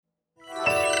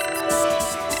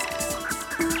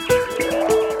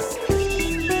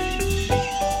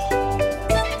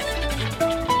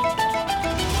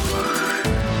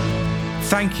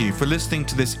Thank you for listening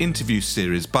to this interview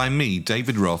series by me,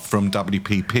 David Roth from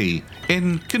WPP,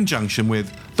 in conjunction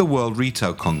with the World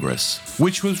Retail Congress,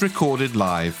 which was recorded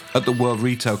live at the World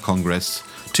Retail Congress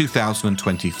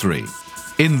 2023.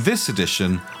 In this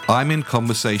edition, I'm in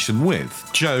conversation with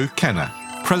Joe Kenner,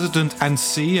 President and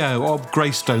CEO of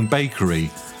Greyston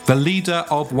Bakery, the leader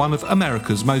of one of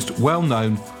America's most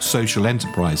well-known social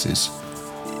enterprises.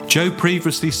 Joe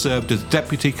previously served as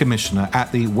Deputy Commissioner at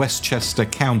the Westchester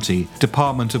County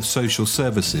Department of Social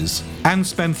Services and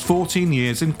spent 14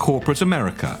 years in corporate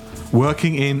America,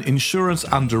 working in insurance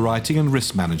underwriting and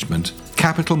risk management,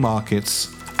 capital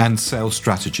markets, and sales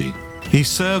strategy. He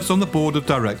serves on the board of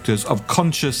directors of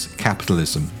Conscious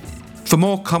Capitalism. For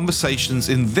more conversations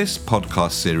in this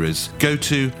podcast series, go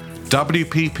to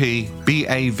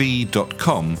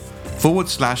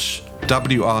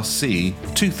wppbav.com/WRC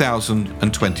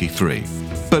 2023,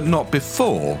 but not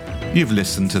before you've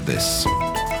listened to this.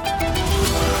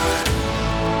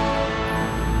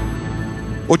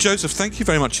 Well, Joseph, thank you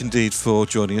very much indeed for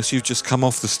joining us. You've just come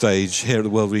off the stage here at the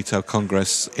World Retail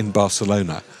Congress in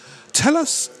Barcelona. Tell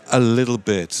us a little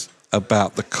bit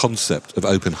about the concept of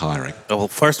open hiring. Well,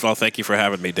 first of all, thank you for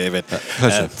having me, David.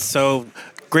 Pleasure. So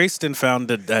Greyston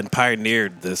founded and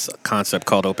pioneered this concept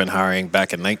called open hiring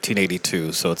back in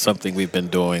 1982. So it's something we've been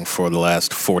doing for the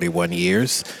last 41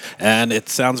 years. And it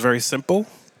sounds very simple,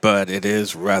 but it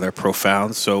is rather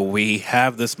profound. So we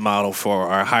have this model for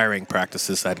our hiring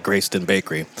practices at Greyston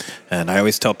Bakery. And I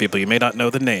always tell people, you may not know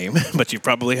the name, but you've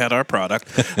probably had our product.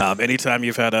 Anytime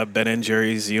you've had a Ben &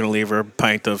 Jerry's Unilever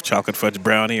pint of chocolate fudge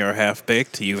brownie or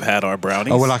half-baked, you've had our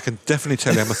brownies. Oh, well, I can definitely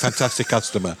tell you I'm a fantastic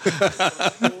customer.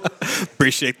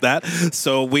 Appreciate that.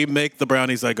 So we make the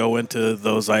brownies that go into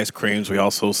those ice creams. We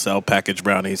also sell packaged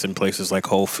brownies in places like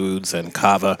Whole Foods and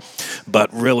Cava. But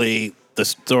really, the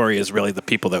story is really the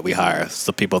people that we hire. It's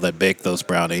the people that bake those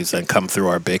brownies and come through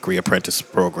our bakery apprentice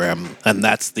program. And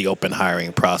that's the open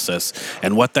hiring process.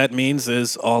 And what that means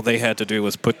is all they had to do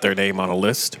was put their name on a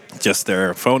list, just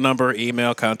their phone number,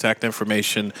 email, contact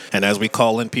information. And as we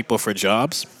call in people for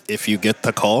jobs, if you get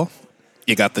the call,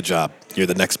 you got the job. You're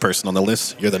the next person on the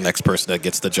list. You're the next person that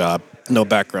gets the job. No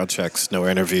background checks, no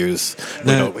interviews.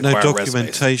 No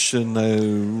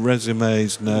documentation,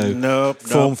 resumes. No resumes, no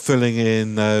form filling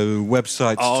in, no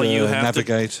websites to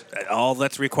navigate. All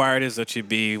that's required is that you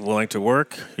be willing to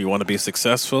work, you want to be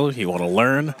successful, you want to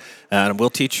learn, and we'll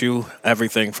teach you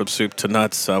everything from soup to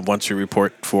nuts once you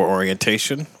report for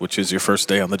orientation, which is your first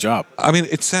day on the job. I mean,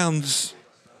 it sounds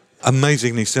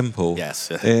amazingly simple.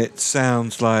 Yes. It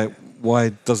sounds like, why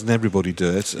doesn't everybody do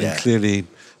it? And clearly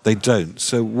they don't.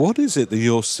 So what is it that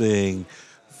you're seeing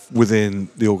within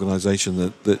the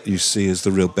organisation that you see as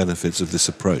the real benefits of this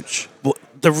approach? Well,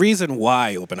 the reason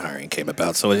why open hiring came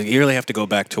about, so you really have to go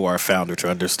back to our founder to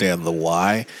understand the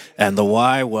why. And the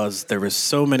why was there were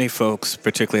so many folks,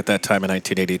 particularly at that time in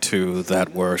 1982,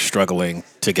 that were struggling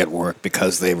to get work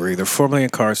because they were either formerly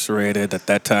incarcerated. At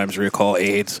that time, as you recall,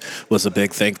 AIDS was a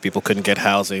big thing. People couldn't get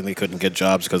housing. They couldn't get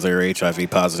jobs because they were HIV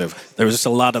positive. There was just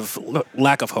a lot of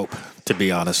lack of hope, to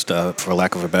be honest, for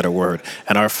lack of a better word.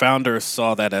 And our founder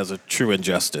saw that as a true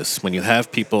injustice. When you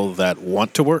have people that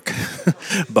want to work,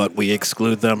 but we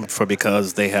exclude them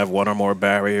because they have one or more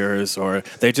barriers, or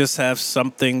they just have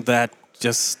something that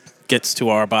just gets to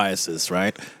our biases,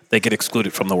 right? They get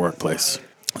excluded from the workplace.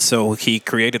 So he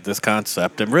created this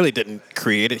concept and really didn't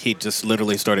create it. He just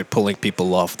literally started pulling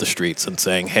people off the streets and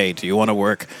saying, hey, do you want to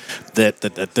work? That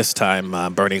at this time,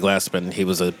 Bernie Glassman, he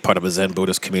was a part of a Zen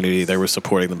Buddhist community. They were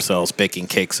supporting themselves, baking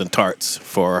cakes and tarts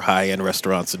for high-end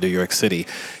restaurants in New York City.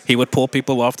 He would pull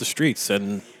people off the streets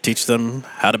and teach them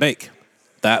how to bake.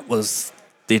 That was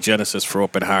the genesis for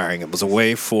open hiring. It was a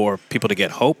way for people to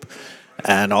get hope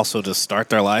and also to start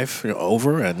their life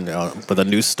over and with a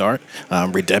new start,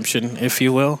 redemption, if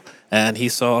you will. And he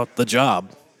saw the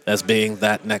job as being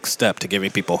that next step to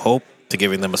giving people hope, to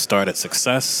giving them a start at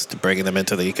success, to bringing them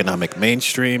into the economic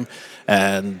mainstream.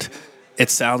 And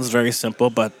it sounds very simple,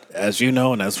 but as you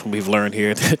know, and as we've learned here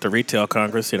at the Retail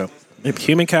Congress,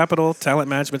 human capital, talent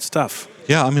management stuff.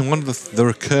 Yeah, I mean, one of the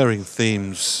recurring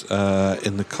themes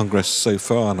in the Congress so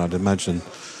far, and I'd imagine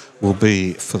will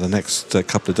be for the next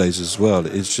couple of days as well,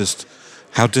 is just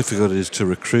how difficult it is to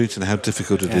recruit and how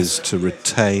difficult it is to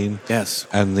retain. Yes.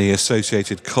 And the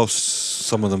associated costs,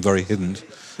 some of them very hidden,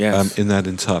 in that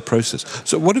entire process.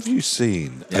 So what have you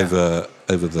seen over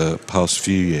the past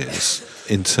few years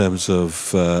in terms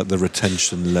of the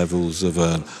retention levels of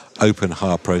an open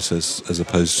hire process as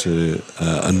opposed to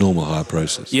a normal hire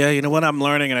process? Yeah, you know what I'm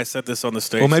learning, and I said this on the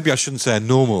stage. Or maybe I shouldn't say a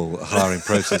normal hiring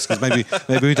process, because maybe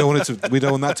we don't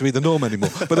want that to be the norm anymore.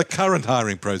 But the current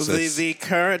hiring process, the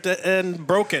current and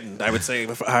broken, I would say,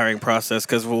 hiring process.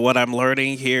 Because what I'm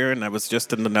learning here, and I was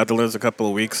just in the Netherlands a couple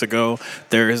of weeks ago,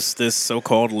 there is this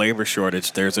so-called labor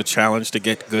shortage. There's a challenge to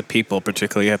get good people,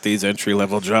 particularly at these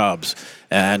entry-level jobs.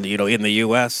 And, in the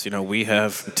U.S., we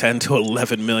have 10 to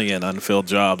 11 million unfilled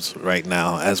jobs right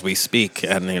now as we speak.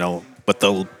 And, with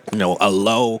a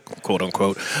low, quote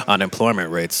unquote,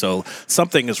 unemployment rate. So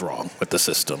something is wrong with the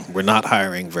system. We're not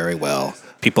hiring very well.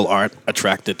 People aren't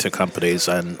attracted to companies,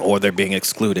 or they're being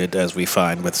excluded, as we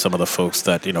find with some of the folks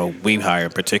that, we hire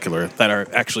in particular, that are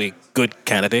actually good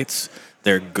candidates.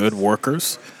 They're good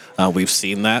workers. We've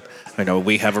seen that.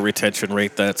 We have a retention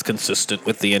rate that's consistent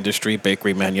with the industry,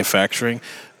 bakery manufacturing.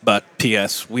 But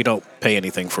P.S., we don't pay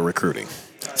anything for recruiting.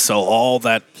 So all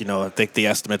that, I think the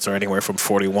estimates are anywhere from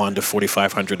 $4,100 to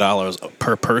 $4,500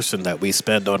 per person that we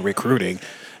spend on recruiting,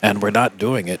 and we're not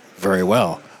doing it very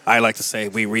well. I like to say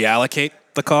we reallocate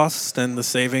the costs and the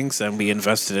savings, and we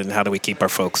invest it in how do we keep our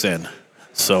folks in.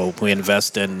 So we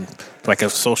invest in, like a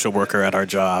social worker at our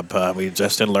job. We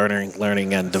invest in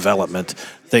learning and development,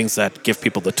 things that give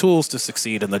people the tools to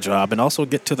succeed in the job and also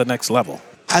get to the next level.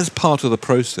 As part of the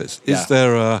process, is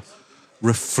there a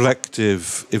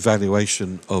reflective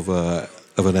evaluation of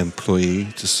an employee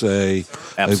to say,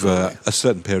 Absolutely, over a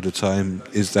certain period of time,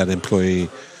 is that employee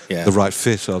the right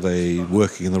fit? Are they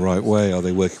working in the right way? Are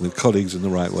they working with colleagues in the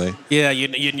right way? Yeah,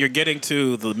 you're getting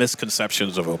to the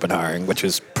misconceptions of open hiring, which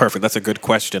is perfect. That's a good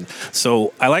question.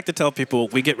 So I like to tell people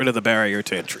we get rid of the barrier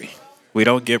to entry. We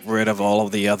don't get rid of all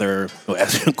of the other,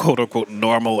 quote-unquote,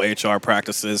 normal HR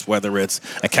practices, whether it's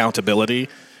accountability.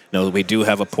 We do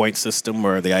have a point system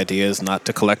where the idea is not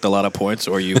to collect a lot of points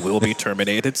or you will be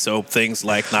terminated. So things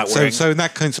like not wearing... So in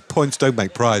that case, points don't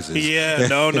make prizes. Yeah,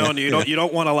 no, you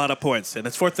don't want a lot of points. And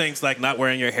it's for things like not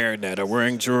wearing your hair net or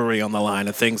wearing jewelry on the line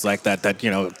and things like that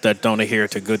that don't adhere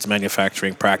to goods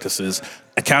manufacturing practices.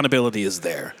 Accountability is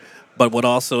there. But what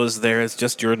also is there is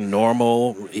just your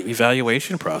normal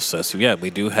evaluation process. Yeah, we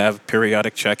do have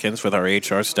periodic check-ins with our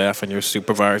HR staff and your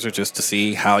supervisor just to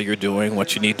see how you're doing,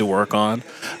 what you need to work on.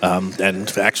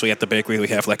 And actually at the bakery, we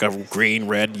have like a green,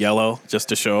 red, yellow, just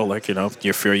to show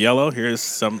if you're yellow, here's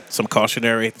some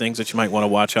cautionary things that you might want to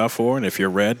watch out for. And if you're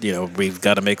red, we've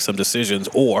got to make some decisions.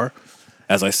 Or,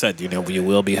 as I said, you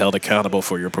will be held accountable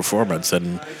for your performance.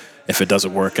 And if it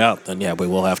doesn't work out, then we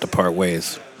will have to part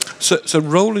ways. So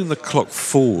rolling the clock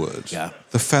forward,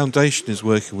 the foundation is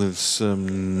working with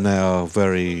some now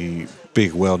very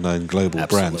big, well-known global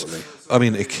brands. I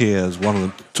mean, IKEA is one of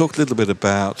them. Talk a little bit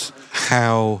about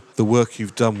how the work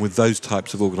you've done with those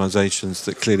types of organisations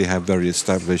that clearly have very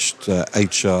established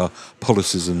HR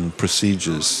policies and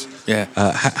procedures. Yeah.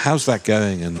 How's that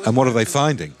going, and what are they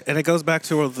finding? And it goes back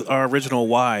to our original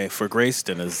why for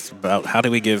Greyston is about how do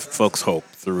we give folks hope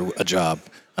through a job.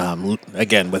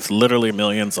 Again, with literally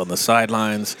millions on the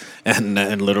sidelines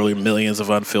and literally millions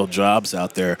of unfilled jobs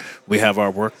out there, we have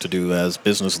our work to do as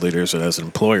business leaders and as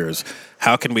employers.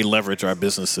 How can we leverage our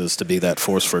businesses to be that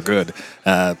force for good?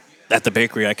 At the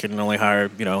bakery, I can only hire,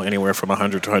 anywhere from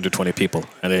 100 to 120 people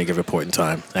at any given point in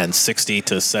time. And 60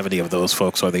 to 70 of those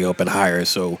folks are the open hires.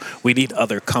 So we need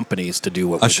other companies to do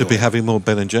what we're doing. I should be having more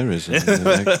Ben & Jerry's.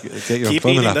 Get your Keep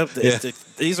eating them.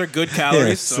 These are good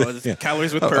calories,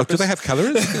 calories with purpose. Do they have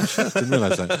calories? Didn't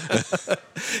realize that.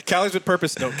 Calories with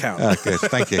purpose don't count. Okay,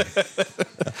 thank you.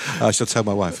 I shall tell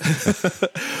my wife.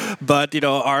 But,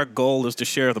 our goal is to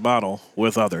share the model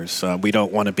with others. We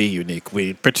don't want to be unique.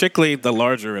 Particularly the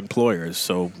larger employers.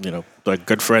 So, a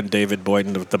good friend, David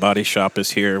Boyden of The Body Shop,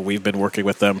 is here. We've been working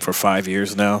with them for 5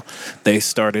 years now. They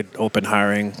started open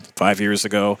hiring 5 years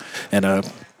ago in a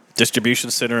distribution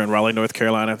center in Raleigh, North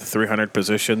Carolina, 300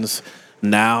 positions.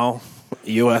 Now,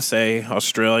 USA,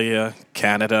 Australia,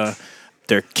 Canada,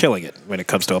 they're killing it when it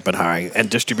comes to open hiring and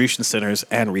distribution centers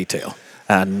and retail.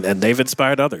 And they've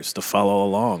inspired others to follow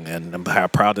along. And I'm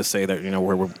proud to say that,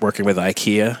 we're working with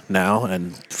IKEA now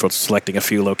and for selecting a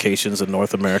few locations in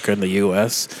North America and the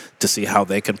U.S. to see how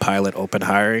they can pilot open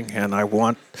hiring. And I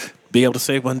want to be able to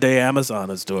say one day Amazon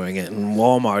is doing it and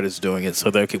Walmart is doing it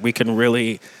so that we can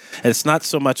really, it's not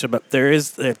so much about, there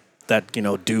is that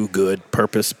do good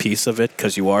purpose piece of it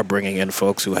because you are bringing in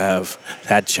folks who have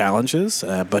had challenges,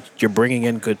 but you're bringing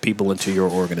in good people into your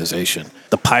organization.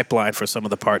 The pipeline for some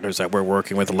of the partners that we're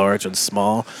working with, large and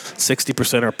small,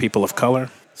 60% are people of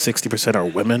color, 60% are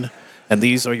women. And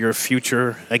these are your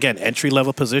future, again,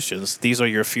 entry-level positions. These are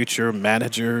your future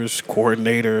managers,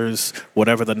 coordinators,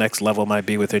 whatever the next level might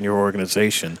be within your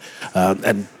organization.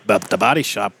 And the Body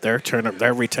Shop, their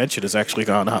retention has actually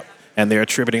gone up. And they're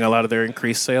attributing a lot of their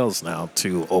increased sales now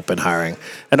to open hiring.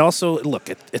 And also, look,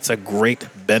 it's a great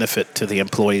benefit to the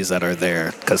employees that are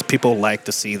there because people like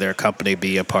to see their company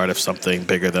be a part of something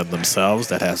bigger than themselves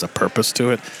that has a purpose to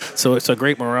it. So it's a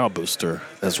great morale booster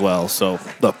as well. So,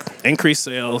 look, increased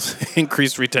sales,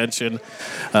 increased retention,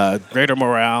 greater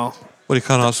morale. Well, you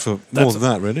can't ask for more than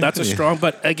that, really. That's a strong,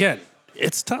 but again,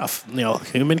 it's tough.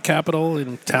 Human capital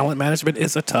and talent management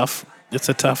is a tough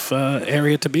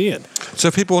area to be in. So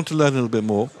if people want to learn a little bit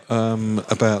more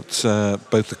about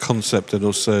both the concept and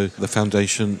also the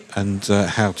foundation and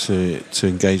how to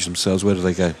engage themselves, where do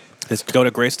they go? Just go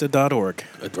to Greyston.org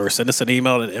or send us an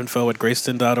email at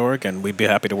info@Greyston.org and we'd be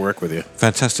happy to work with you.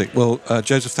 Fantastic. Well,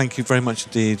 Joseph, thank you very much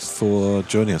indeed for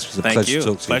joining us. It was a pleasure to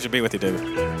talk to you. Pleasure to be with you, David.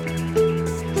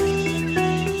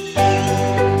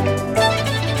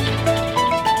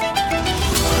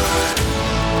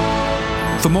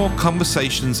 For more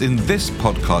conversations in this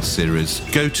podcast series,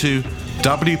 go to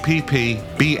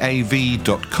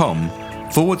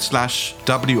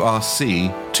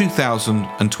wppbav.com/WRC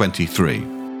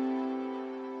 2023.